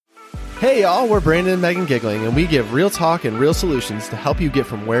Hey y'all, we're Brandon and Megan Giggling, and we give real talk and real solutions to help you get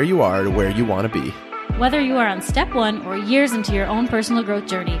from where you are to where you want to be. Whether you are on step one or years into your own personal growth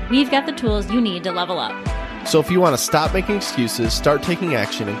journey, we've got the tools you need to level up. So if you want to stop making excuses, start taking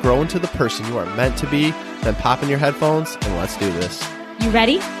action, and grow into the person you are meant to be, then pop in your headphones and let's do this. You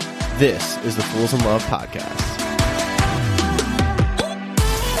ready? This is the Fools in Love podcast.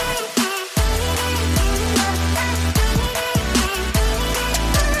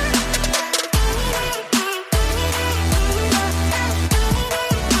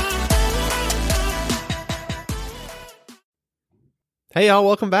 Hey y'all,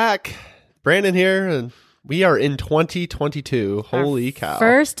 welcome back. Brandon here, and we are in 2022. Holy cow.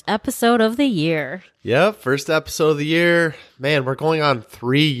 First episode of the year. Yep, first episode of the year. Man, we're going on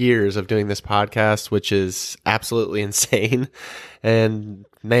 3 years of doing this podcast, which is absolutely insane. And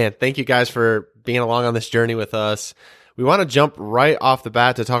man, thank you guys for being along on this journey with us. We want to jump right off the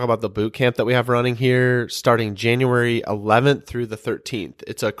bat to talk about the boot camp that we have running here starting January 11th through the 13th.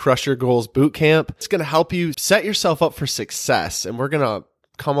 It's a Crush Your Goals boot camp. It's going to help you set yourself up for success, and we're going to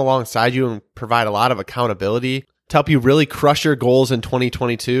come alongside you and provide a lot of accountability to help you really crush your goals in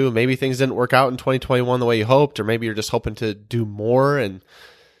 2022. Maybe things didn't work out in 2021 the way you hoped, or maybe you're just hoping to do more and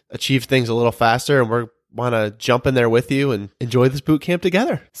achieve things a little faster, and we want to jump in there with you and enjoy this boot camp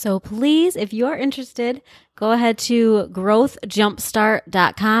together. So please, if you are interested, go ahead to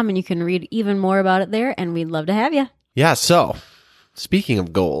growthjumpstart.com and you can read even more about it there, and we'd love to have you. Yeah, so speaking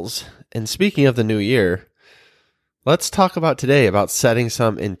of goals and speaking of the new year, let's talk about today about setting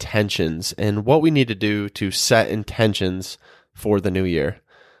some intentions and what we need to do to set intentions for the new year.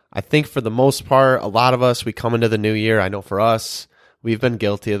 I think for the most part, a lot of us, we come into the new year. I know for us, we've been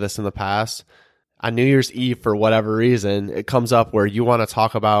guilty of this in the past. On New Year's Eve, for whatever reason, it comes up where you want to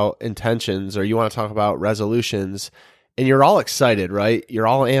talk about intentions or you want to talk about resolutions, and you're all excited, right? You're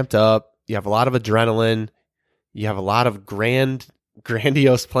all amped up. You have a lot of adrenaline. You have a lot of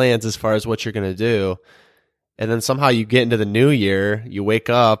grandiose plans as far as what you're going to do. And then somehow you get into the new year, you wake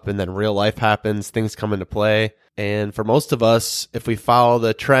up, and then real life happens, things come into play. And for most of us, if we follow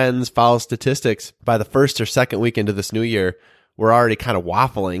the trends, follow statistics, by the first or second week into this new year, we're already kind of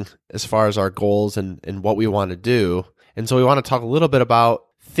waffling as far as our goals and what we want to do. And so we want to talk a little bit about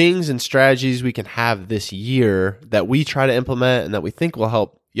things and strategies we can have this year that we try to implement and that we think will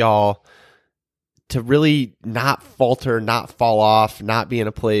help y'all to really not falter, not fall off, not be in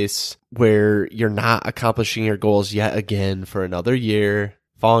a place where you're not accomplishing your goals yet again for another year,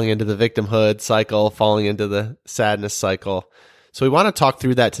 falling into the victimhood cycle, falling into the sadness cycle. So we want to talk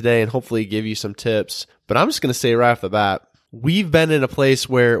through that today and hopefully give you some tips. But I'm just going to say right off the bat, we've been in a place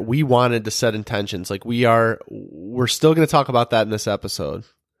where we wanted to set intentions. Like we're still going to talk about that in this episode.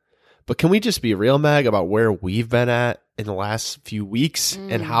 But can we just be real, Meg, about where we've been at in the last few weeks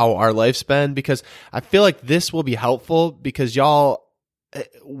and how our life's been? Because I feel like this will be helpful because y'all,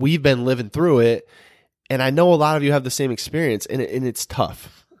 we've been living through it. And I know a lot of you have the same experience and it's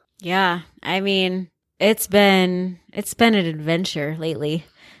tough. Yeah. I mean, it's been an adventure lately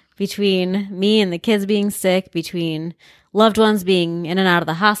between me and the kids being sick, between loved ones being in and out of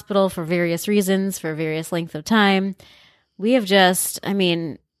the hospital for various reasons, for various length of time. We have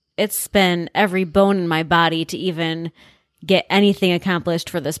it's been every bone in my body to even get anything accomplished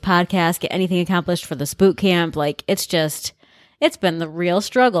for this podcast, get anything accomplished for this boot camp. Like, it's been the real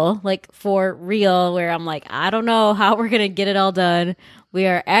struggle, like for real, where I'm like, I don't know how we're going to get it all done. We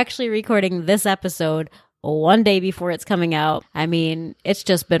are actually recording this episode one day before it's coming out. I mean, it's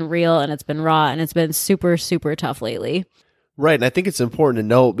just been real and it's been raw and it's been super, super tough lately. Right. And I think it's important to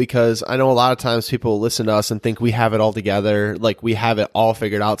note because I know a lot of times people listen to us and think we have it all together, like we have it all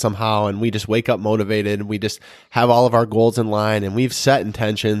figured out somehow, and we just wake up motivated and we just have all of our goals in line and we've set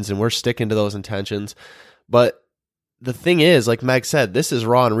intentions and we're sticking to those intentions. But the thing is, like Meg said, this is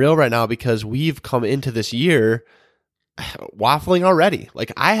raw and real right now because we've come into this year waffling already.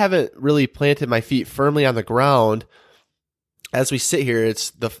 Like I haven't really planted my feet firmly on the ground. As we sit here,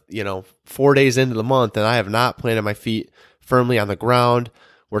 it's 4 days into the month and I have not planted my feet firmly on the ground.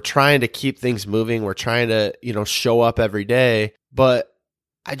 We're trying to keep things moving. We're trying to, show up every day. But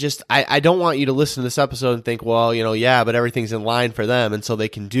I don't want you to listen to this episode and think, well, but everything's in line for them and so they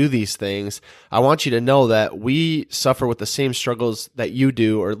can do these things. I want you to know that we suffer with the same struggles that you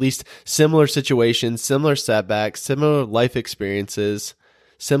do, or at least similar situations, similar setbacks, similar life experiences,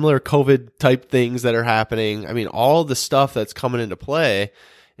 similar COVID type things that are happening. I mean, all the stuff that's coming into play.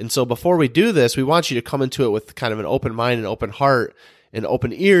 And so before we do this, we want you to come into it with kind of an open mind and open heart and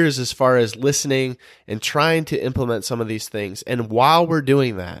open ears as far as listening and trying to implement some of these things. And while we're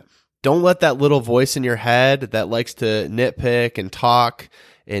doing that, don't let that little voice in your head that likes to nitpick and talk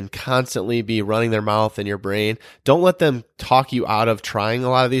and constantly be running their mouth in your brain. Don't let them talk you out of trying a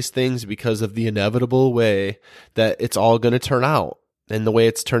lot of these things because of the inevitable way that it's all going to turn out, and the way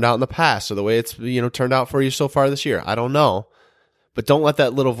it's turned out in the past, or the way it's turned out for you so far this year. I don't know. But don't let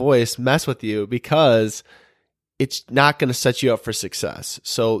that little voice mess with you, because it's not going to set you up for success.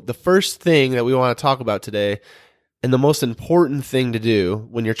 So the first thing that we want to talk about today, and the most important thing to do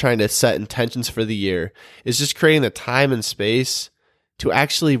when you're trying to set intentions for the year, is just creating the time and space to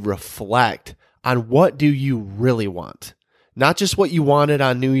actually reflect on what do you really want. Not just what you wanted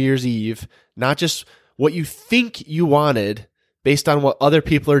on New Year's Eve, not just what you think you wanted based on what other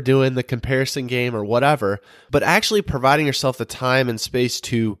people are doing, the comparison game or whatever, but actually providing yourself the time and space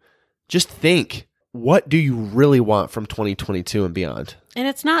to just think, what do you really want from 2022 and beyond? And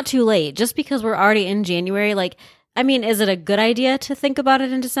it's not too late. Just because we're already in January, is it a good idea to think about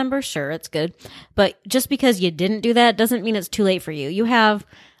it in December? Sure, it's good. But just because you didn't do that doesn't mean it's too late for you. You have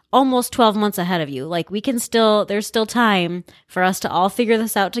almost 12 months ahead of you. There's still time for us to all figure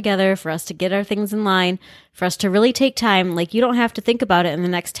this out together, for us to get our things in line, for us to really take time. You don't have to think about it in the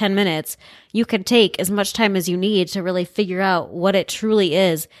next 10 minutes. You can take as much time as you need to really figure out what it truly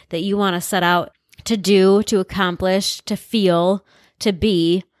is that you want to set out to do, to accomplish, to feel, to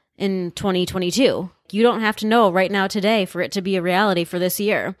be in 2022. You don't have to know right now today for it to be a reality for this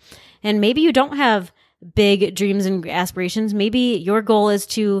year. And maybe you don't have big dreams and aspirations. Maybe your goal is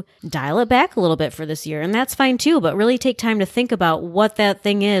to dial it back a little bit for this year, and that's fine too, but really take time to think about what that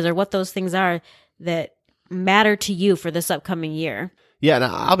thing is, or what those things are that matter to you for this upcoming year. Yeah, and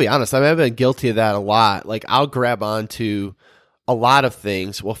I'll be honest, I've been guilty of that a lot. I'll grab onto a lot of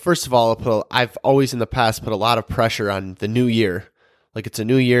things. Well, first of all, I've always in the past put a lot of pressure on the new year. It's a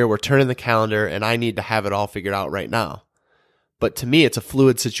new year, we're turning the calendar, and I need to have it all figured out right now. But to me, it's a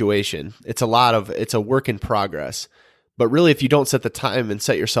fluid situation. It's a work in progress. But really, if you don't set the time and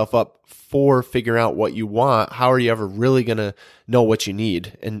set yourself up for figuring out what you want, how are you ever really going to know what you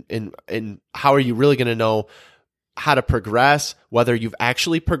need? And how are you really going to know how to progress, whether you've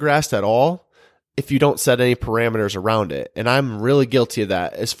actually progressed at all, if you don't set any parameters around it? And I'm really guilty of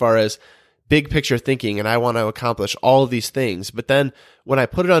that as far as big picture thinking, and I want to accomplish all of these things. But then when I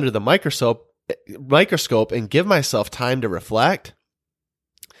put it under the microscope and give myself time to reflect,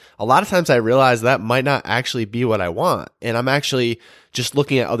 a lot of times I realize that might not actually be what I want. And I'm actually just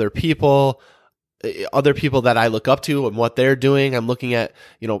looking at other people that I look up to and what they're doing. I'm looking at,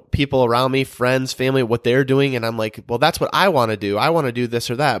 people around me, friends, family, what they're doing. And I'm like, well, that's what I want to do. I want to do this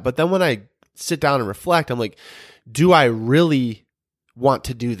or that. But then when I sit down and reflect, I'm like, do I really want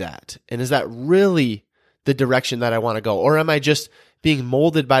to do that? And is that really the direction that I want to go? Or am I just being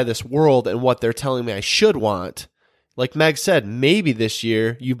molded by this world and what they're telling me I should want? Like Meg said, maybe this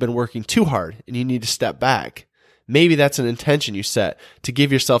year you've been working too hard and you need to step back. Maybe that's an intention you set to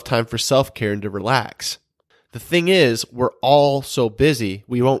give yourself time for self-care and to relax. The thing is, we're all so busy,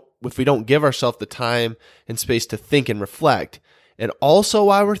 if we don't give ourselves the time and space to think and reflect. And also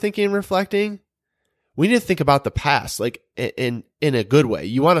while we're thinking and reflecting, we need to think about the past, in a good way.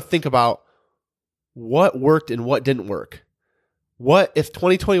 You want to think about what worked and what didn't work. What if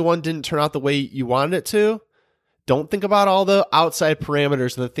 2021 didn't turn out the way you wanted it to? Don't think about all the outside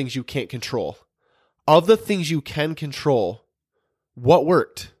parameters and the things you can't control. Of the things you can control, what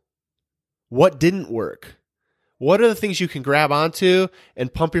worked? What didn't work? What are the things you can grab onto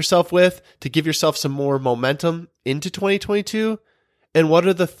and pump yourself with to give yourself some more momentum into 2022? And what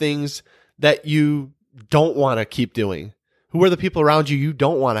are the things that you don't want to keep doing? Who are the people around you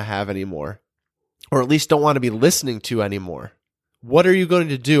don't want to have anymore? Or at least don't want to be listening to anymore? What are you going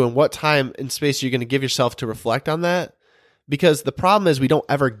to do, and what time and space are you going to give yourself to reflect on that? Because the problem is we don't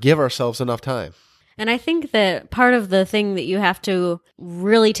ever give ourselves enough time. And I think that part of the thing that you have to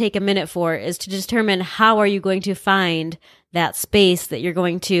really take a minute for is to determine how are you going to find that space that you're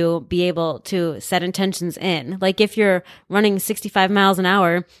going to be able to set intentions in. If you're running 65 miles an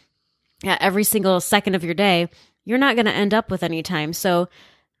hour at every single second of your day, you're not going to end up with any time. So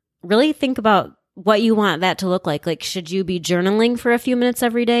really think about what you want that to look like. Should you be journaling for a few minutes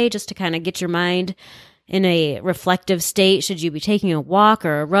every day just to kind of get your mind in a reflective state? Should you be taking a walk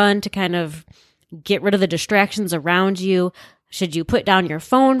or a run to kind of get rid of the distractions around you? Should you put down your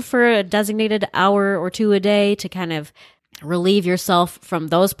phone for a designated hour or two a day to kind of relieve yourself from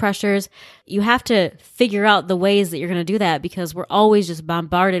those pressures? You have to figure out the ways that you're going to do that, because we're always just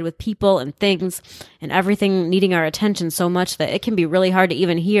bombarded with people and things and everything needing our attention so much that it can be really hard to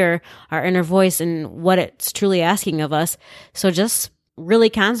even hear our inner voice and what it's truly asking of us. So just really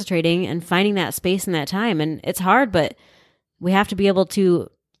concentrating and finding that space and that time. And it's hard, but we have to be able to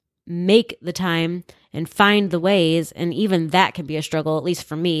make the time and find the ways. And even that can be a struggle, at least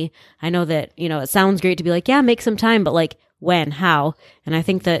for me. I know that, it sounds great to be like, yeah, make some time, but like when, how? And I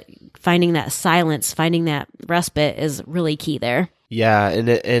think that finding that silence, finding that respite is really key there. Yeah.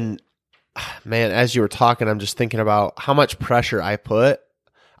 And man, as you were talking, I'm just thinking about how much pressure I put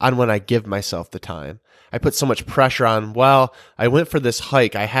on when I give myself the time. I put so much pressure on, well, I went for this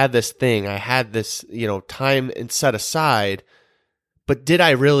hike. I had this thing. I had this, time and set aside. But did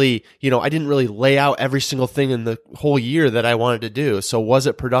I really, I didn't really lay out every single thing in the whole year that I wanted to do. So was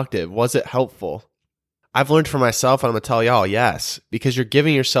it productive? Was it helpful? I've learned for myself, and I'm going to tell y'all, yes, because you're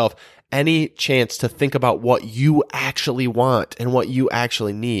giving yourself any chance to think about what you actually want and what you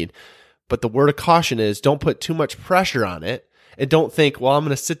actually need. But the word of caution is don't put too much pressure on it. And don't think, well, I'm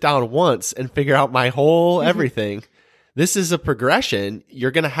going to sit down once and figure out my whole everything. This is a progression.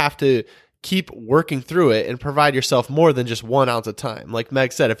 You're going to have to keep working through it and provide yourself more than just 1 ounce of time. Like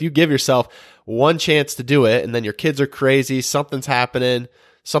Meg said, if you give yourself one chance to do it and then your kids are crazy, something's happening,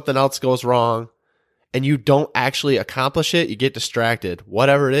 something else goes wrong, and you don't actually accomplish it, you get distracted,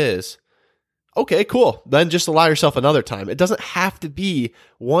 whatever it is. Okay, cool. Then just allow yourself another time. It doesn't have to be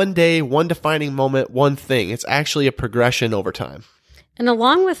one day, one defining moment, one thing. It's actually a progression over time. And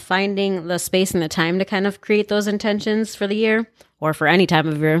along with finding the space and the time to kind of create those intentions for the year, or for any time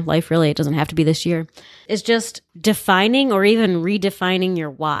of your life, really, it doesn't have to be this year, is just defining or even redefining your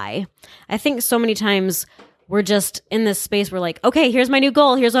why. I think so many times we're just in this space where like, okay, here's my new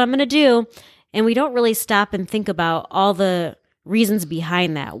goal. Here's what I'm going to do. And we don't really stop and think about all the reasons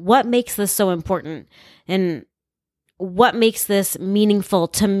behind that. What makes this so important? And what makes this meaningful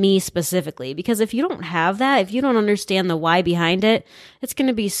to me specifically? Because if you don't have that, if you don't understand the why behind it, it's going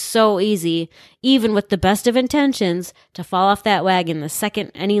to be so easy, even with the best of intentions, to fall off that wagon the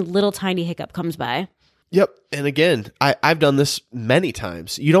second any little tiny hiccup comes by. Yep. And again, I've done this many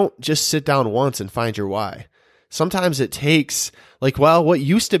times. You don't just sit down once and find your why. Sometimes it takes what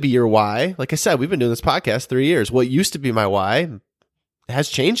used to be your why, like I said, we've been doing this podcast 3 years. What used to be my why has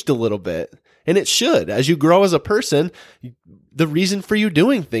changed a little bit. And it should. As you grow as a person, the reason for you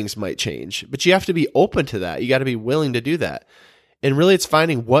doing things might change. But you have to be open to that. You got to be willing to do that. And really, it's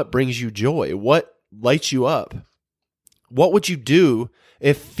finding what brings you joy, what lights you up. What would you do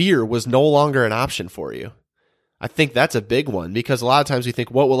if fear was no longer an option for you? I think that's a big one, because a lot of times we think,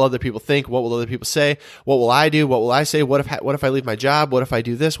 what will other people think? What will other people say? What will I do? What will I say? What if I leave my job? What if I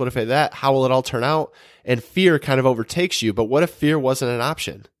do this? What if I do that? How will it all turn out? And fear kind of overtakes you. But what if fear wasn't an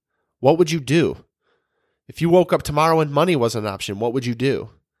option? What would you do? If you woke up tomorrow and money wasn't an option, what would you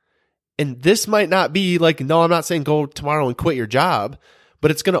do? And this might not be like, no, I'm not saying go tomorrow and quit your job, but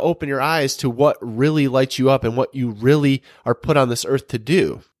it's going to open your eyes to what really lights you up and what you really are put on this earth to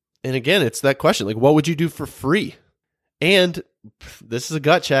do. And again, it's that question, like, what would you do for free? And this is a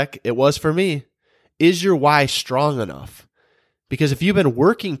gut check. It was for me. Is your why strong enough? Because if you've been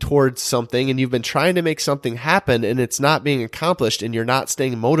working towards something and you've been trying to make something happen and it's not being accomplished and you're not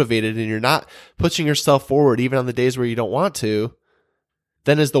staying motivated and you're not pushing yourself forward even on the days where you don't want to,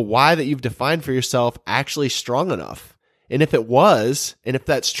 then is the why that you've defined for yourself actually strong enough? And if it was, and if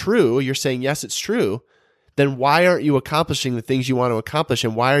that's true, you're saying, yes, it's true, then why aren't you accomplishing the things you want to accomplish?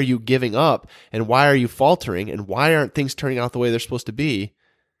 And why are you giving up? And why are you faltering? And why aren't things turning out the way they're supposed to be?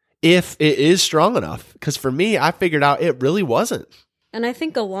 If it is strong enough. Because for me, I figured out it really wasn't. And I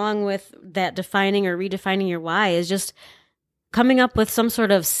think along with that defining or redefining your why is just coming up with some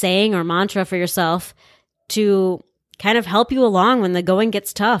sort of saying or mantra for yourself to kind of help you along when the going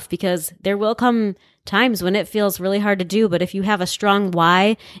gets tough, because there will come times when it feels really hard to do. But if you have a strong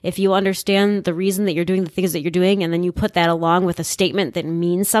why, if you understand the reason that you're doing the things that you're doing, and then you put that along with a statement that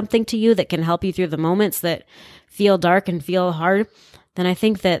means something to you, that can help you through the moments that feel dark and feel hard, then I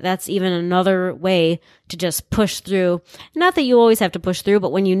think that that's even another way to just push through. Not that you always have to push through,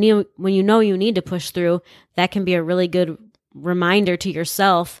 but when you know you need to push through, that can be a really good reminder to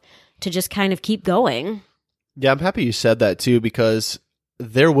yourself to just kind of keep going. Yeah, I'm happy you said that too, because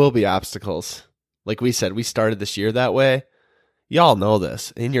there will be obstacles. Like we said, we started this year that way. Y'all know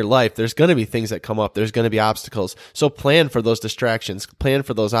this. In your life, there's going to be things that come up. There's going to be obstacles. So plan for those distractions. Plan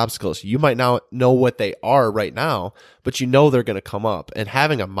for those obstacles. You might not know what they are right now, but you know they're going to come up. And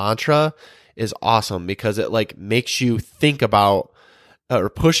having a mantra is awesome, because it like makes you think about or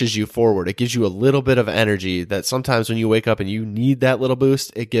pushes you forward. It gives you a little bit of energy that sometimes when you wake up and you need that little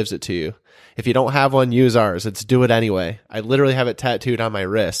boost, it gives it to you. If you don't have one, use ours. It's do it anyway. I literally have it tattooed on my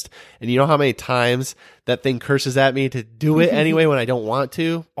wrist. And you know how many times that thing curses at me to do it anyway when I don't want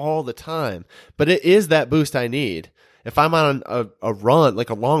to? All the time. But it is that boost I need. If I'm on a run, like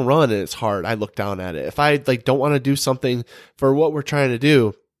a long run, and it's hard, I look down at it. If I like don't want to do something for what we're trying to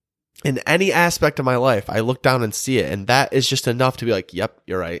do, in any aspect of my life, I look down and see it. And that is just enough to be like, yep,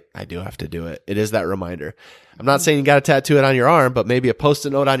 you're right. I do have to do it. It is that reminder. I'm not saying you got to tattoo it on your arm, but maybe a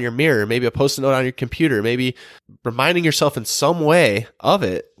Post-it note on your mirror, maybe a Post-it note on your computer, maybe reminding yourself in some way of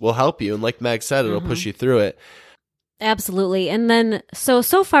it will help you. And like Meg said, it'll push you through it. Absolutely. And then, so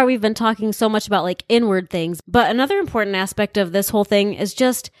far we've been talking so much about like inward things, but another important aspect of this whole thing is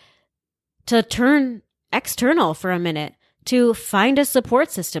just to turn external for a minute, to find a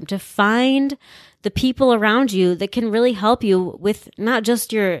support system, to find the people around you that can really help you with not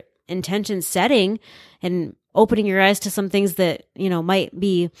just your intention setting and opening your eyes to some things that, might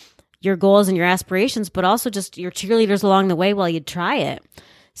be your goals and your aspirations, but also just your cheerleaders along the way while you try it.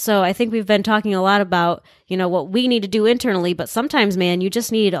 So I think we've been talking a lot about, what we need to do internally, but sometimes, man, you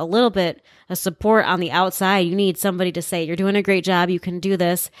just need a little bit of support on the outside. You need somebody to say, you're doing a great job. You can do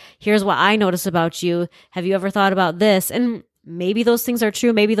this. Here's what I notice about you. Have you ever thought about this? And maybe those things are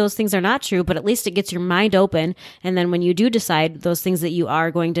true. Maybe those things are not true, but at least it gets your mind open. And then when you do decide those things that you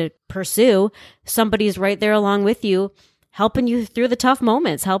are going to pursue, somebody's right there along with you, helping you through the tough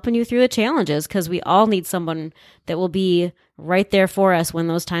moments, helping you through the challenges, because we all need someone that will be right there for us when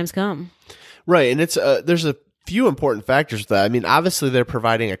those times come. Right. And it's there's a few important factors with that. I mean, obviously they're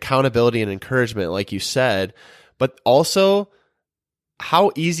providing accountability and encouragement, like you said, but also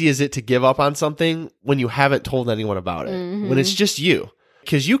how easy is it to give up on something when you haven't told anyone about it, when it's just you?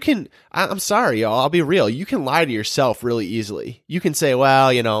 Because you can, I'm sorry, y'all, I'll be real. You can lie to yourself really easily. You can say,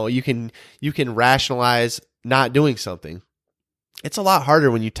 well, you can rationalize not doing something. It's a lot harder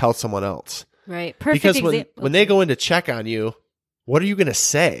when you tell someone else. Right. Perfect. Because when they go in to check on you, what are you going to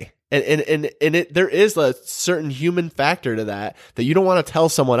say? And there is a certain human factor to that you don't want to tell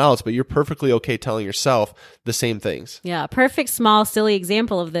someone else, but you're perfectly okay telling yourself the same things. Yeah. A perfect small, silly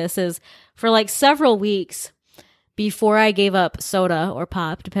example of this is for like several weeks before I gave up soda or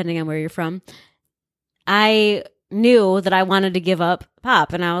pop, depending on where you're from, I knew that I wanted to give up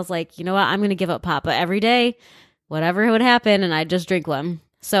pop. And I was like, you know what? I'm going to give up pop. But every day, whatever would happen, and I'd just drink one.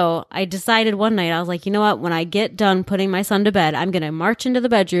 So I decided one night, I was like, you know what? When I get done putting my son to bed, I'm going to march into the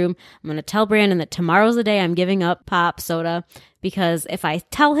bedroom. I'm going to tell Brandon that tomorrow's the day I'm giving up pop soda, because if I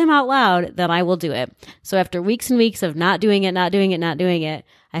tell him out loud, then I will do it. So after weeks and weeks of not doing it,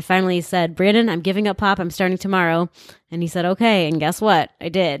 I finally said, Brandon, I'm giving up pop. I'm starting tomorrow. And he said, okay. And guess what? I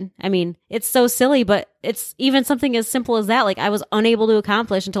did. I mean, it's so silly, but it's even something as simple as that. Like I was unable to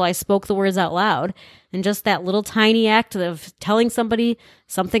accomplish until I spoke the words out loud. And just that little tiny act of telling somebody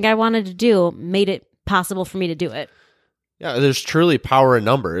something I wanted to do made it possible for me to do it. Yeah, there's truly power in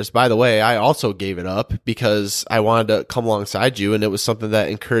numbers. By the way, I also gave it up because I wanted to come alongside you, and it was something that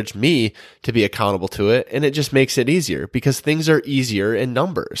encouraged me to be accountable to it, and it just makes it easier because things are easier in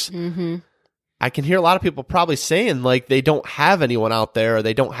numbers. Mm-hmm. I can hear a lot of people probably saying like they don't have anyone out there or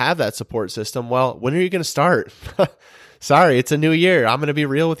they don't have that support system. Well, when are you going to start? Sorry, it's a new year. I'm going to be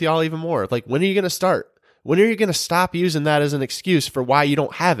real with y'all even more. Like, when are you going to start? When are you going to stop using that as an excuse for why you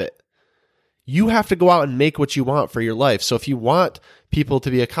don't have it? You have to go out and make what you want for your life. So if you want people to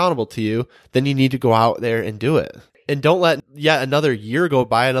be accountable to you, then you need to go out there and do it. And don't let yet another year go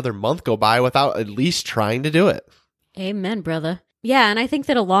by, another month go by without at least trying to do it. Amen, brother. Yeah, and I think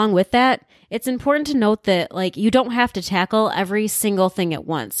that along with that, it's important to note that like you don't have to tackle every single thing at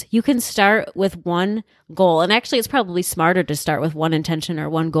once. You can start with one goal. And actually, it's probably smarter to start with one intention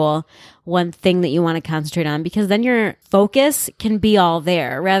or one goal, one thing that you want to concentrate on, because then your focus can be all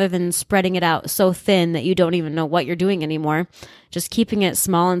there rather than spreading it out so thin that you don't even know what you're doing anymore. Just keeping it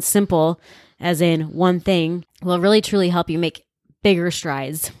small and simple, as in one thing, will really truly help you make bigger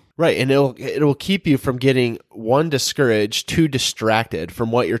strides. Right, and it'll keep you from getting, one, discouraged, two, distracted from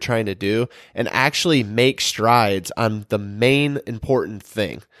what you're trying to do, and actually make strides on the main important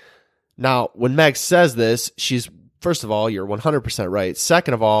thing. Now, when Meg says this, first of all, you're 100% right.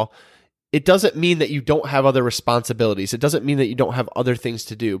 Second of all, it doesn't mean that you don't have other responsibilities. It doesn't mean that you don't have other things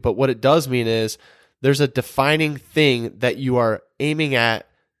to do. But what it does mean is there's a defining thing that you are aiming at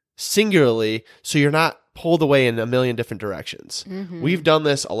singularly, so you're not pulled away in a million different directions. Mm-hmm. We've done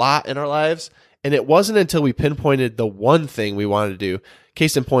this a lot in our lives, and it wasn't until we pinpointed the one thing we wanted to do.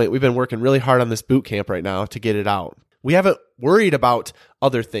 Case in point, we've been working really hard on this boot camp right now to get it out. We haven't worried about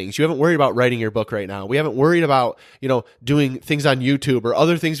other things. You haven't worried about writing your book right now. We haven't worried about, doing things on YouTube or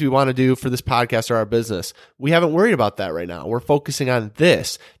other things we want to do for this podcast or our business. We haven't worried about that right now. We're focusing on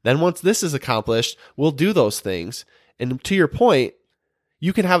this. Then once this is accomplished, we'll do those things. And to your point,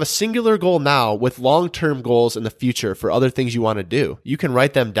 you can have a singular goal now with long-term goals in the future for other things you want to do. You can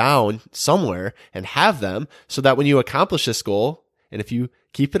write them down somewhere and have them so that when you accomplish this goal, and if you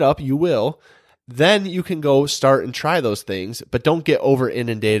keep it up, you will, then you can go start and try those things, but don't get over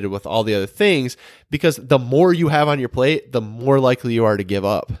inundated with all the other things, because the more you have on your plate, the more likely you are to give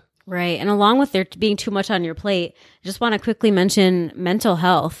up. Right. And along with there being too much on your plate, I just want to quickly mention mental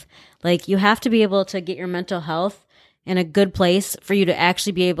health. Like, you have to be able to get your mental health in a good place for you to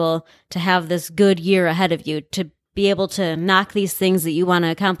actually be able to have this good year ahead of you, to be able to knock these things that you want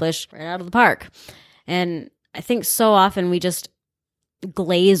to accomplish right out of the park. And I think so often we just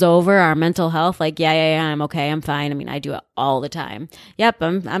glaze over our mental health. Like, yeah, I'm okay, I'm fine. I mean, I do it all the time. Yep,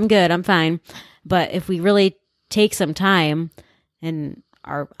 I'm good, I'm fine. But if we really take some time and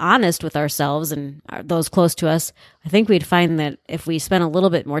are honest with ourselves and those close to us, I think we'd find that if we spend a little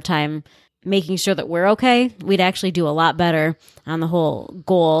bit more time making sure that we're okay, we'd actually do a lot better on the whole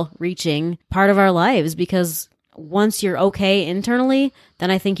goal reaching part of our lives. Because once you're okay internally, then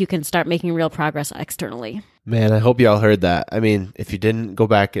I think you can start making real progress externally. Man, I hope you all heard that. I mean, if you didn't, go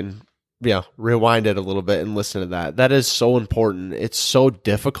back and rewind it a little bit and listen to that. That is so important. It's so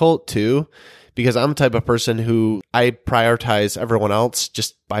difficult too, because I'm the type of person who I prioritize everyone else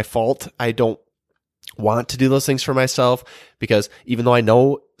just by fault. I don't want to do those things for myself, because even though I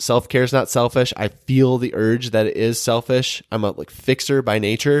know self-care is not selfish, I feel the urge that it is selfish. I'm a fixer by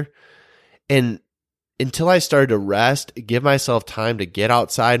nature. And until I started to rest, give myself time to get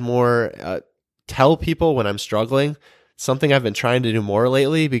outside more, tell people when I'm struggling, something I've been trying to do more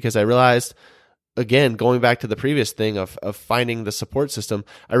lately, because I realized, again, going back to the previous thing of finding the support system,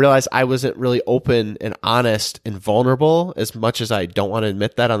 I realized I wasn't really open and honest and vulnerable, as much as I don't want to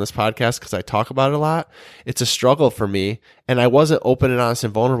admit that on this podcast because I talk about it a lot. It's a struggle for me, and I wasn't open and honest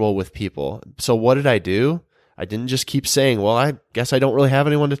and vulnerable with people. So what did I do? I didn't just keep saying, well, I guess I don't really have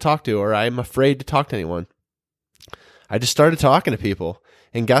anyone to talk to, or I'm afraid to talk to anyone. I just started talking to people.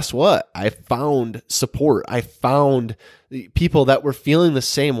 And guess what? I found support. I found people that were feeling the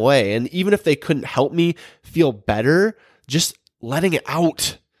same way. And even if they couldn't help me feel better, just letting it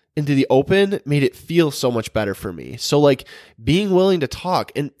out into the open made it feel so much better for me. So being willing to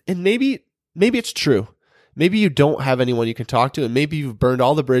talk, and maybe it's true. Maybe you don't have anyone you can talk to, and maybe you've burned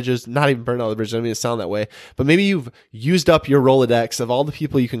all the bridges, not even burned all the bridges, I don't mean to sound that way, but maybe you've used up your Rolodex of all the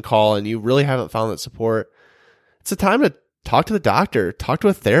people you can call and you really haven't found that support. It's a time to talk to the doctor, talk to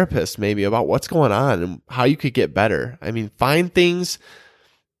a therapist maybe about what's going on and how you could get better. I mean, find things.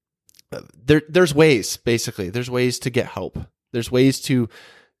 There's ways, basically. There's ways to get help. There's ways to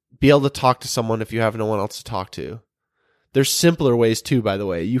be able to talk to someone if you have no one else to talk to. There's simpler ways too, by the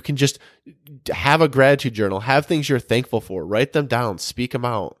way. You can just have a gratitude journal, have things you're thankful for, write them down, speak them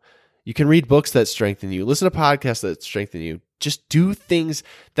out. You can read books that strengthen you, listen to podcasts that strengthen you. Just do things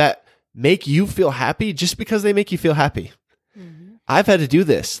that make you feel happy just because they make you feel happy. Mm-hmm. I've had to do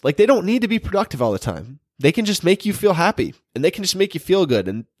this. They don't need to be productive all the time. They can just make you feel happy, and they can just make you feel good,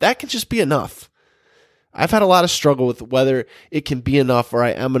 and that can just be enough. I've had a lot of struggle with whether it can be enough or I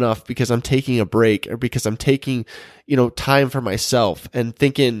am enough because I'm taking a break or because I'm taking, time for myself, and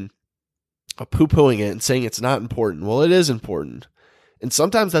thinking, poo-pooing it and saying it's not important. Well, it is important. And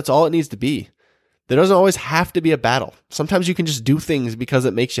sometimes that's all it needs to be. There doesn't always have to be a battle. Sometimes you can just do things because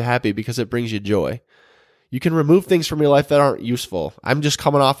it makes you happy, because it brings you joy. You can remove things from your life that aren't useful. I'm just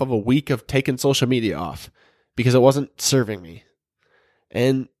coming off of a week of taking social media off because it wasn't serving me.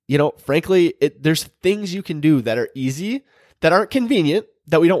 And, frankly, there's things you can do that are easy, that aren't convenient,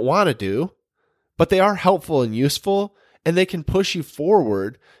 that we don't want to do, but they are helpful and useful, and they can push you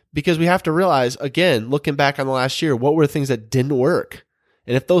forward, because we have to realize, again, looking back on the last year, what were the things that didn't work?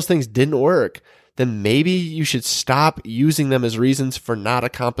 And if those things didn't work, then maybe you should stop using them as reasons for not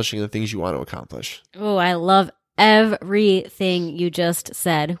accomplishing the things you want to accomplish. Oh, I love everything you just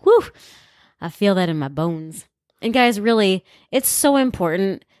said. Whew. I feel that in my bones. And guys, really, it's so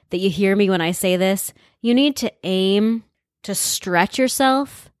important that you hear me when I say this. You need to aim to stretch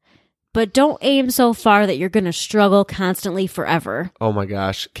yourself, but don't aim so far that you're going to struggle constantly forever. Oh my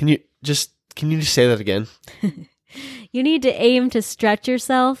gosh. Can you just say that again? You need to aim to stretch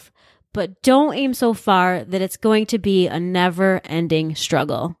yourself, but don't aim so far that it's going to be a never-ending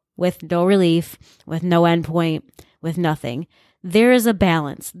struggle with no relief, with no endpoint, with nothing. There is a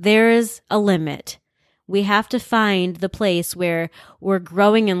balance. There is a limit. We have to find the place where we're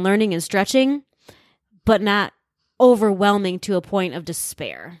growing and learning and stretching, but not overwhelming to a point of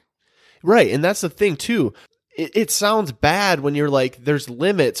despair. Right. And that's the thing too. It sounds bad when you're like, there's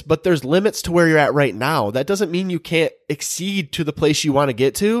limits, but there's limits to where you're at right now. That doesn't mean you can't exceed to the place you want to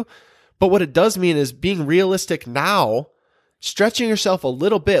get to. But what it does mean is being realistic now, stretching yourself a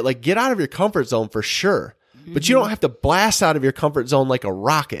little bit, get out of your comfort zone for sure. Mm-hmm. But you don't have to blast out of your comfort zone like a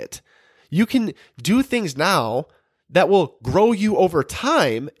rocket. You can do things now that will grow you over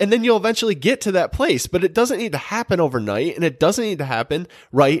time, and then you'll eventually get to that place. But it doesn't need to happen overnight, and it doesn't need to happen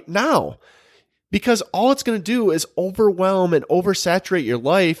right now, because all it's going to do is overwhelm and oversaturate your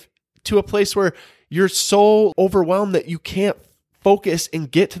life to a place where you're so overwhelmed that you can't focus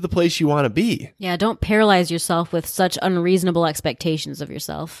and get to the place you want to be. Yeah, don't paralyze yourself with such unreasonable expectations of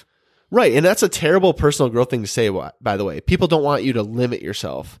yourself. Right, and that's a terrible personal growth thing to say, by the way. People don't want you to limit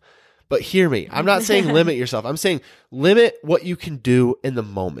yourself. But hear me, I'm not saying limit yourself. I'm saying limit what you can do in the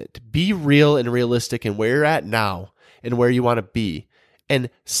moment. Be real and realistic in where you're at now and where you want to be, and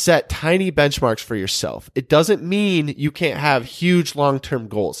set tiny benchmarks for yourself. It doesn't mean you can't have huge long-term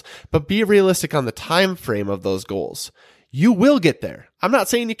goals, but be realistic on the time frame of those goals. You will get there. I'm not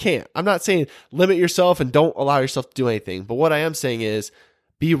saying you can't. I'm not saying limit yourself and don't allow yourself to do anything. But what I am saying is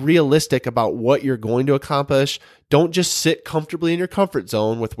be realistic about what you're going to accomplish. Don't just sit comfortably in your comfort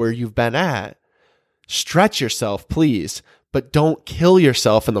zone with where you've been at. Stretch yourself, please, but don't kill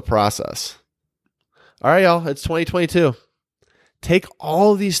yourself in the process. All right, y'all, it's 2022. Take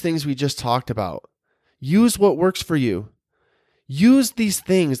all of these things we just talked about. Use what works for you. Use these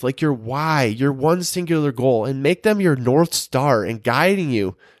things like your why, your one singular goal, and make them your North Star and guiding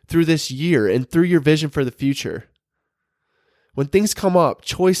you through this year and through your vision for the future. When things come up,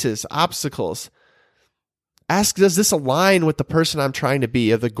 choices, obstacles, ask, does this align with the person I'm trying to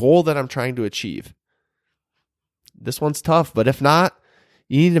be or the goal that I'm trying to achieve? This one's tough, but if not,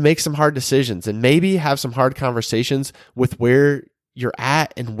 you need to make some hard decisions and maybe have some hard conversations with where you're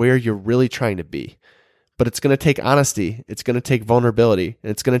at and where you're really trying to be. But it's going to take honesty, it's going to take vulnerability,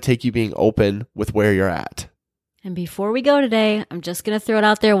 and it's going to take you being open with where you're at. And before we go today, I'm just going to throw it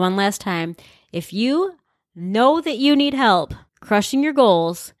out there one last time. If you know that you need help crushing your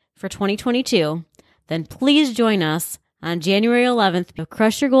goals for 2022, then please join us on January 11th for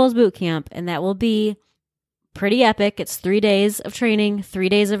Crush Your Goals Bootcamp, and that will be pretty epic. It's 3 days of training, 3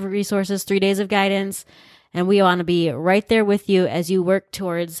 days of resources, 3 days of guidance, and we want to be right there with you as you work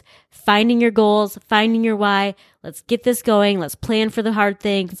towards finding your goals, finding your why. Let's get this going. Let's plan for the hard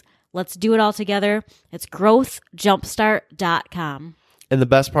things. Let's do it all together. It's growthjumpstart.com. And the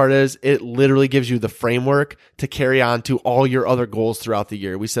best part is it literally gives you the framework to carry on to all your other goals throughout the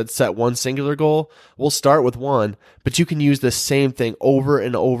year. We said set one singular goal. We'll start with one, but you can use the same thing over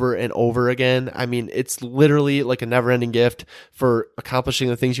and over and over again. I mean, it's literally like a never-ending gift for accomplishing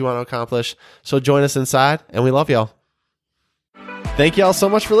the things you want to accomplish. So join us inside, and we love y'all. Thank y'all so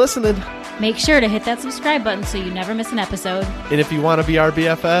much for listening. Make sure to hit that subscribe button so you never miss an episode. And if you want to be our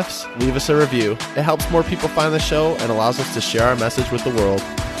BFFs, leave us a review. It helps more people find the show and allows us to share our message with the world.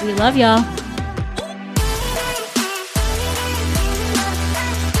 We love y'all.